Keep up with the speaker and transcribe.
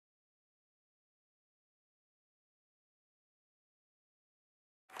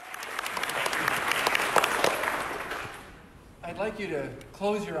like you to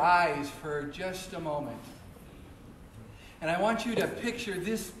close your eyes for just a moment. And I want you to picture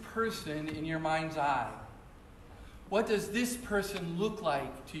this person in your mind's eye. What does this person look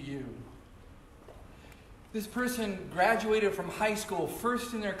like to you? This person graduated from high school,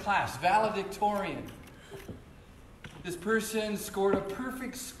 first in their class, valedictorian. This person scored a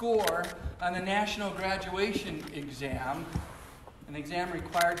perfect score on the national graduation exam, an exam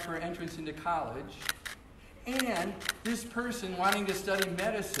required for entrance into college. And this person, wanting to study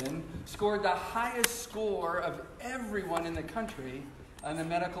medicine, scored the highest score of everyone in the country on the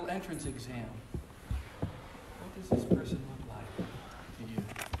medical entrance exam. What does this person look like to you?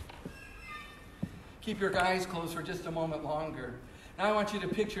 Keep your eyes closed for just a moment longer. Now I want you to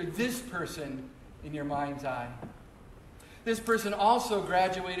picture this person in your mind's eye. This person also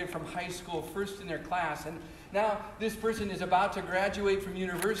graduated from high school, first in their class, and now this person is about to graduate from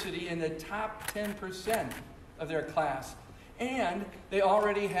university in the top 10% of their class. And they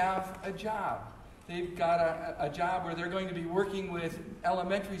already have a job. They've got a job where they're going to be working with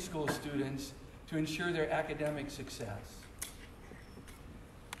elementary school students to ensure their academic success.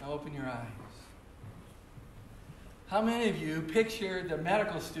 Now open your eyes. How many of you picture the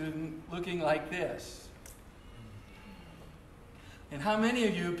medical student looking like this? And how many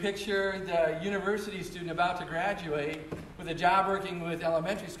of you picture the university student about to graduate with a job working with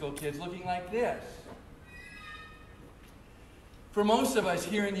elementary school kids looking like this? For most of us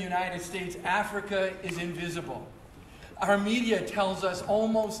here in the United States, Africa is invisible. Our media tells us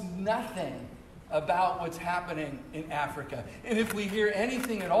almost nothing about what's happening in Africa. And if we hear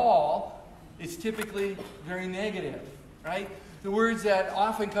anything at all, it's typically very negative, right? The words that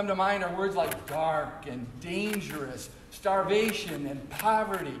often come to mind are words like dark and dangerous, starvation and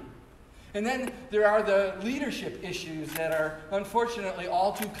poverty. And then there are the leadership issues that are unfortunately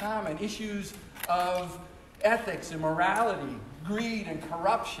all too common, issues of ethics and morality, greed and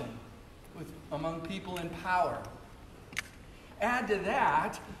corruption among people in power. Add to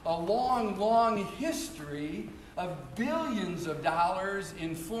that a long, long history of billions of dollars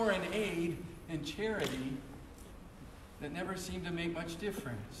in foreign aid and charity that never seem to make much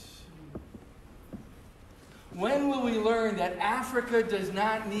difference. When will we learn that Africa does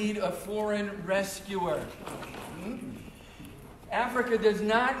not need a foreign rescuer? Africa does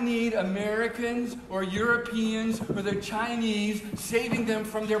not need Americans or Europeans or the Chinese saving them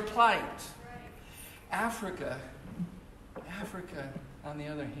from their plight. Africa, on the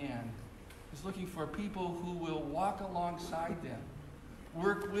other hand, is looking for people who will walk alongside them,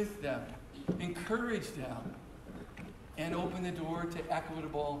 work with them, encourage them, and open the door to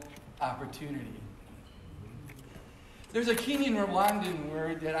equitable opportunity. There's a Kenyan Rwandan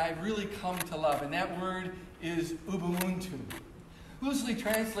word that I've really come to love, and that word is ubuntu. Loosely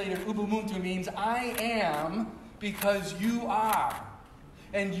translated, ubuntu means I am because you are,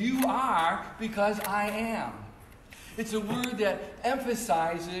 and you are because I am. It's a word that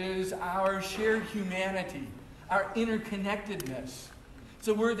emphasizes our shared humanity, our interconnectedness. It's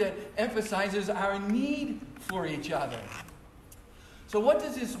a word that emphasizes our need for each other. So what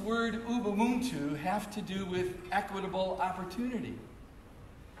does this word ubuntu have to do with equitable opportunity?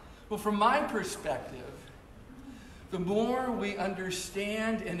 Well, from my perspective, the more we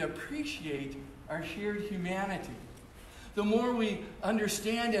understand and appreciate our shared humanity, the more we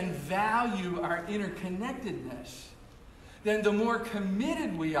understand and value our interconnectedness, then the more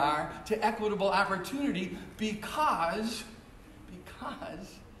committed we are to equitable opportunity because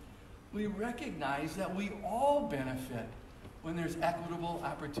we recognize that we all benefit when there's equitable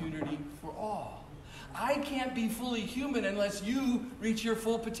opportunity for all. I can't be fully human unless you reach your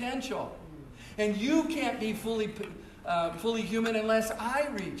full potential. And you can't be fully human unless I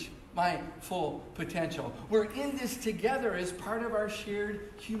reach my full potential. We're in this together as part of our shared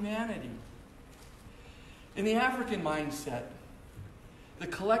humanity. In the African mindset, the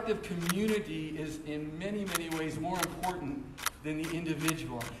collective community is in many, many ways more important than the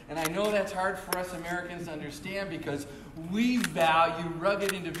individual. And I know that's hard for us Americans to understand because we value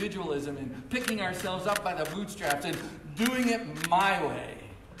rugged individualism and picking ourselves up by the bootstraps and doing it my way.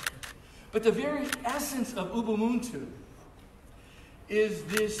 But the very essence of ubuntu is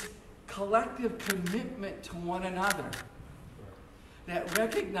this collective commitment to one another that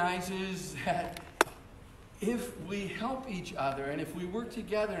recognizes that if we help each other and if we work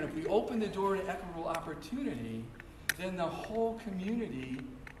together and if we open the door to equitable opportunity, then the whole community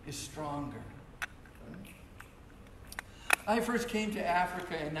is stronger. I first came to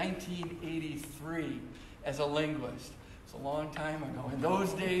Africa in 1983 as a linguist. It's a long time ago. In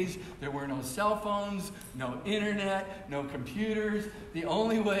those days, there were no cell phones, no internet, no computers. The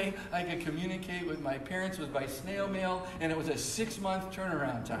only way I could communicate with my parents was by snail mail, and it was a 6-month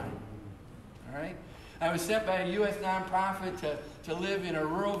turnaround time. All right? I was sent by a U.S. nonprofit to live in a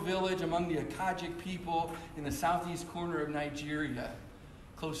rural village among the Akajic people in the southeast corner of Nigeria,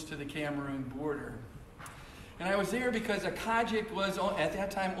 close to the Cameroon border. And I was there because Akajic was, at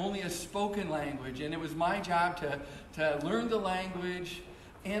that time, only a spoken language, and it was my job to learn the language,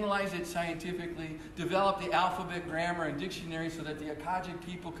 analyze it scientifically, develop the alphabet, grammar, and dictionary so that the Akajic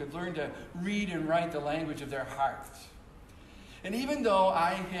people could learn to read and write the language of their hearts. And even though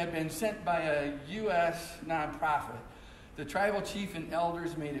I had been sent by a U.S. nonprofit, the tribal chief and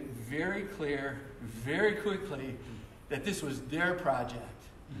elders made it very clear, very quickly, that this was their project.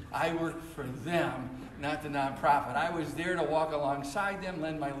 I worked for them, not the nonprofit. I was there to walk alongside them,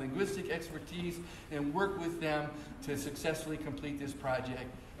 lend my linguistic expertise, and work with them to successfully complete this project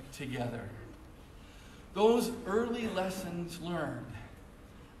together. Those early lessons learned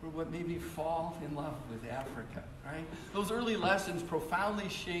were what made me fall in love with Africa, right? Those early lessons profoundly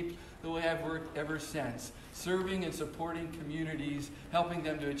shaped the way I've worked ever since, serving and supporting communities, helping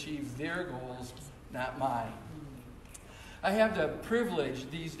them to achieve their goals, not mine. I have the privilege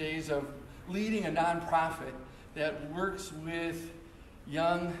these days of leading a nonprofit that works with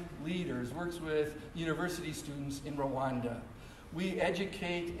young leaders, works with university students in Rwanda. We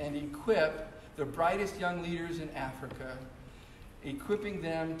educate and equip the brightest young leaders in Africa, equipping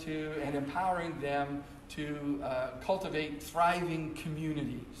them to and empowering them to cultivate thriving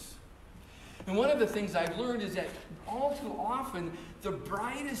communities. And one of the things I've learned is that all too often, the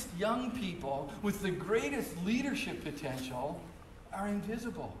brightest young people with the greatest leadership potential are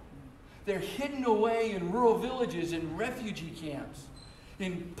invisible. They're hidden away in rural villages and refugee camps,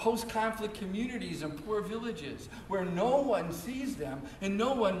 in post-conflict communities and poor villages, where no one sees them and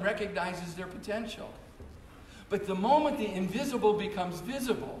no one recognizes their potential. But the moment the invisible becomes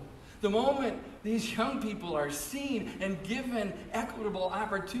visible, the moment these young people are seen and given equitable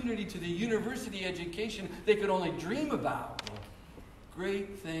opportunity to the university education they could only dream about,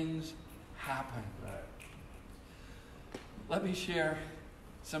 great things happen. Let me share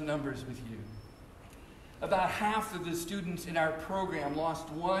some numbers with you. About half of the students in our program lost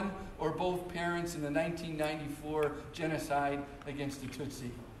one or both parents in the 1994 genocide against the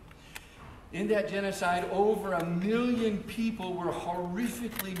Tutsi. In that genocide, over 1 million people were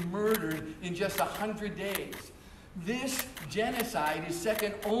horrifically murdered in just 100 days. This genocide is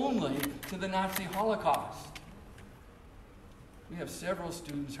second only to the Nazi Holocaust. We have several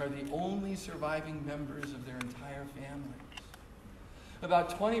students who are the only surviving members of their entire families.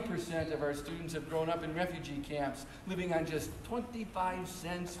 About 20% of our students have grown up in refugee camps, living on just 25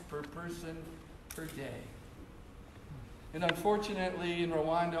 cents per person per day. And unfortunately, in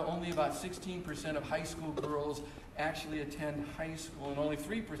Rwanda, only about 16% of high school girls actually attend high school, and only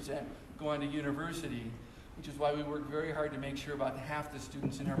 3% go on to university, which is why we work very hard to make sure about half the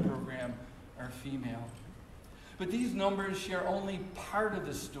students in our program are female. But these numbers share only part of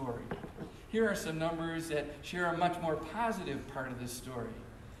the story. Here are some numbers that share a much more positive part of the story.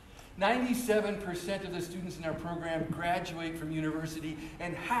 97% of the students in our program graduate from university,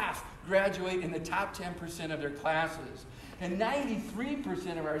 and half graduate in the top 10% of their classes. And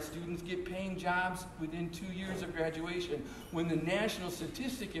 93% of our students get paying jobs within 2 years of graduation, when the national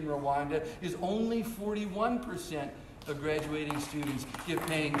statistic in Rwanda is only 41% of graduating students get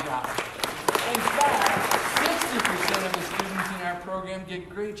paying jobs. In fact, 60% of the students in our program get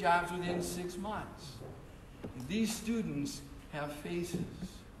great jobs within 6 months. And these students have faces.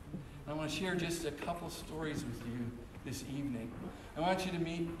 I want to share just a couple stories with you this evening. I want you to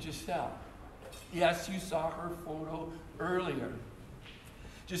meet Giselle. Yes, you saw her photo earlier.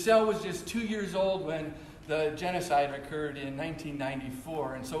 Giselle was just 2 years old when the genocide occurred in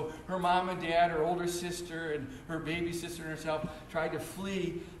 1994. And so her mom and dad, her older sister, and her baby sister and herself tried to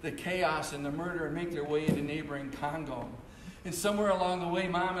flee the chaos and the murder and make their way into neighboring Congo. And somewhere along the way,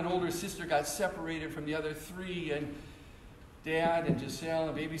 mom and older sister got separated from the other three, and Dad and Giselle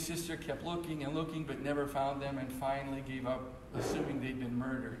and baby sister kept looking and looking, but never found them, and finally gave up, assuming they'd been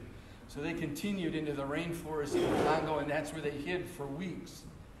murdered. So they continued into the rainforest of the Congo, and that's where they hid for weeks.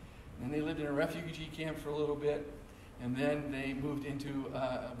 And they lived in a refugee camp for a little bit, and then they moved into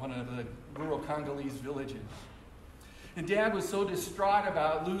one of the rural Congolese villages. And Dad was so distraught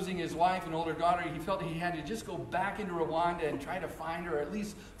about losing his wife and older daughter, he felt he had to just go back into Rwanda and try to find her, or at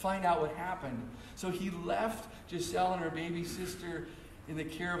least find out what happened. So he left Giselle and her baby sister in the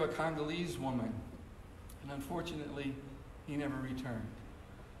care of a Congolese woman. And unfortunately, he never returned.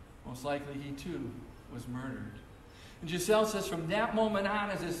 Most likely, he too was murdered. And Giselle says from that moment on,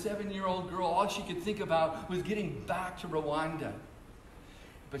 as a 7-year-old girl, all she could think about was getting back to Rwanda.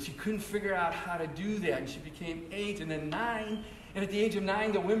 But she couldn't figure out how to do that. And she became 8 and then 9. And at the age of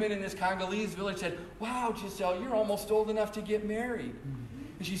 9, the women in this Congolese village said, "Wow, Giselle, you're almost old enough to get married."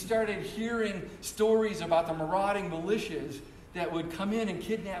 And she started hearing stories about the marauding militias that would come in and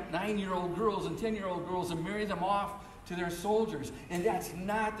kidnap 9-year-old girls and 10-year-old girls and marry them off to their soldiers. And that's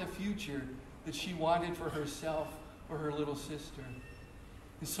not the future that she wanted for herself or her little sister.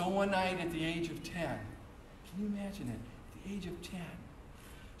 And so one night at the age of 10, can you imagine it? At the age of 10,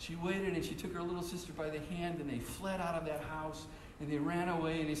 she waited and she took her little sister by the hand and they fled out of that house and they ran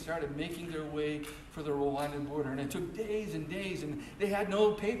away and they started making their way for the Rwandan border. And it took days and days and they had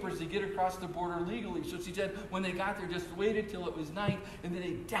no papers to get across the border legally. So she said when they got there, just waited till it was night and then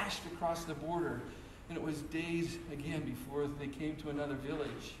they dashed across the border. And it was days again before they came to another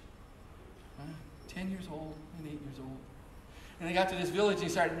village. 10 years old and 8 years old. And they got to this village and they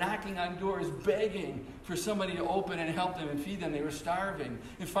started knocking on doors, begging for somebody to open and help them and feed them. They were starving.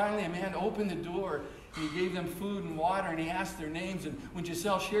 And finally a man opened the door and he gave them food and water and he asked their names. And when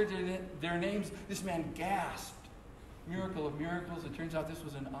Giselle shared their names, this man gasped. Miracle of miracles, it turns out this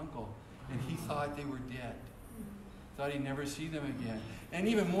was an uncle. And he thought they were dead. Thought he'd never see them again. And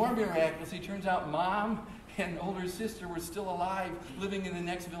even more miraculously, it turns out Mom and older sister were still alive, living in the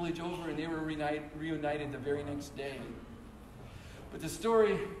next village over, and they were reunited the very next day. But the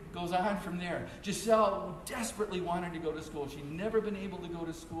story goes on from there. Giselle desperately wanted to go to school. She'd never been able to go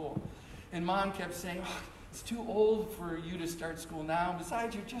to school. And Mom kept saying, "Oh, it's too old for you to start school now.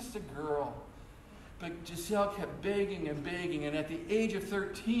 Besides, you're just a girl." But Giselle kept begging and begging, and at the age of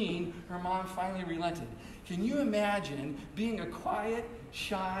 13, her mom finally relented. Can you imagine being a quiet,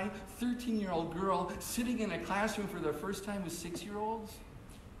 shy, 13-year-old girl sitting in a classroom for the first time with 6-year-olds?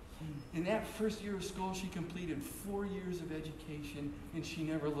 In that first year of school, she completed 4 years of education, and she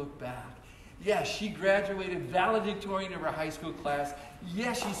never looked back. Yes, she graduated valedictorian of her high school class.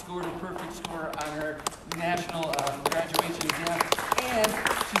 Yes, she scored a perfect score on her national graduation exam. And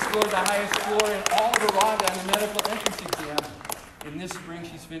she scored the highest score in all of Rwanda on the medical entrance exam. And this spring,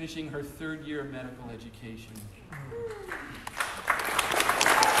 she's finishing her 3rd year of medical education.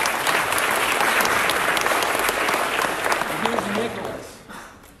 And here's Nicholas.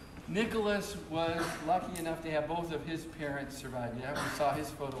 Nicholas was lucky enough to have both of his parents survive. Yeah, we saw his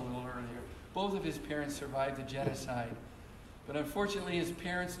photo a little earlier. Both of his parents survived the genocide. But unfortunately, his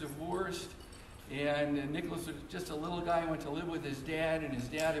parents divorced, and Nicholas was just a little guy, went to live with his dad, and his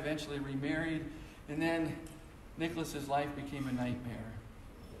dad eventually remarried. And then Nicholas's life became a nightmare.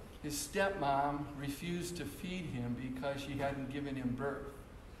 His stepmom refused to feed him because she hadn't given him birth.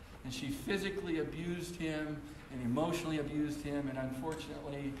 And she physically abused him and emotionally abused him, and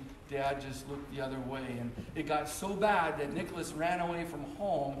unfortunately, Dad just looked the other way. And it got so bad that Nicholas ran away from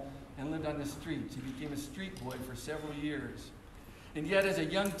home and lived on the streets. He became a street boy for several years. And yet, as a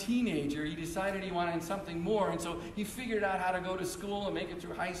young teenager, he decided he wanted something more, and so he figured out how to go to school and make it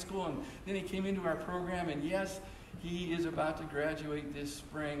through high school, and then he came into our program, and yes, he is about to graduate this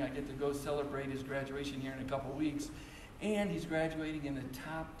spring. I get to go celebrate his graduation here in a couple weeks. And he's graduating in the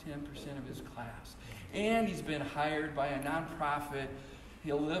top 10% of his class. And he's been hired by a nonprofit.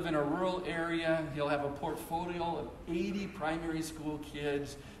 He'll live in a rural area. He'll have a portfolio of 80 primary school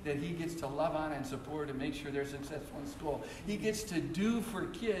kids that he gets to love on and support and make sure they're successful in school. He gets to do for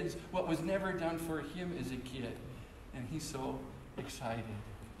kids what was never done for him as a kid. And he's so excited.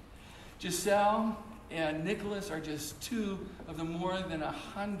 Giselle and Nicholas are just 2 of the more than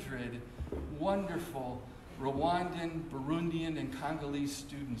 100 wonderful Rwandan, Burundian, and Congolese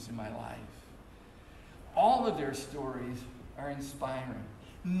students in my life. All of their stories are inspiring.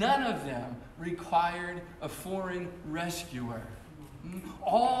 None of them required a foreign rescuer.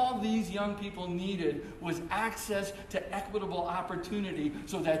 All these young people needed was access to equitable opportunity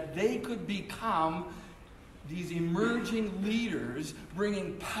so that they could become these emerging leaders,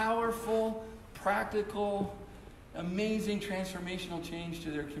 bringing powerful, practical, amazing transformational change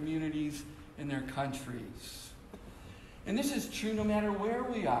to their communities in their countries. And this is true no matter where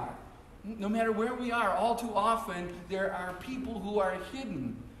we are. No matter where we are, all too often there are people who are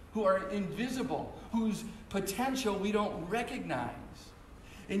hidden, who are invisible, whose potential we don't recognize.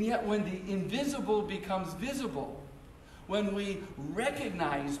 And yet when the invisible becomes visible, when we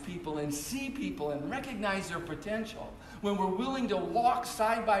recognize people and see people and recognize their potential, when we're willing to walk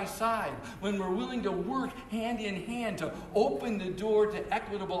side by side, when we're willing to work hand in hand to open the door to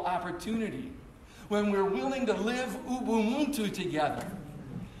equitable opportunity, when we're willing to live Ubuntu together,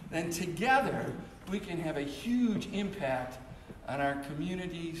 then together we can have a huge impact on our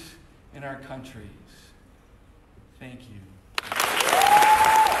communities and our countries. Thank you.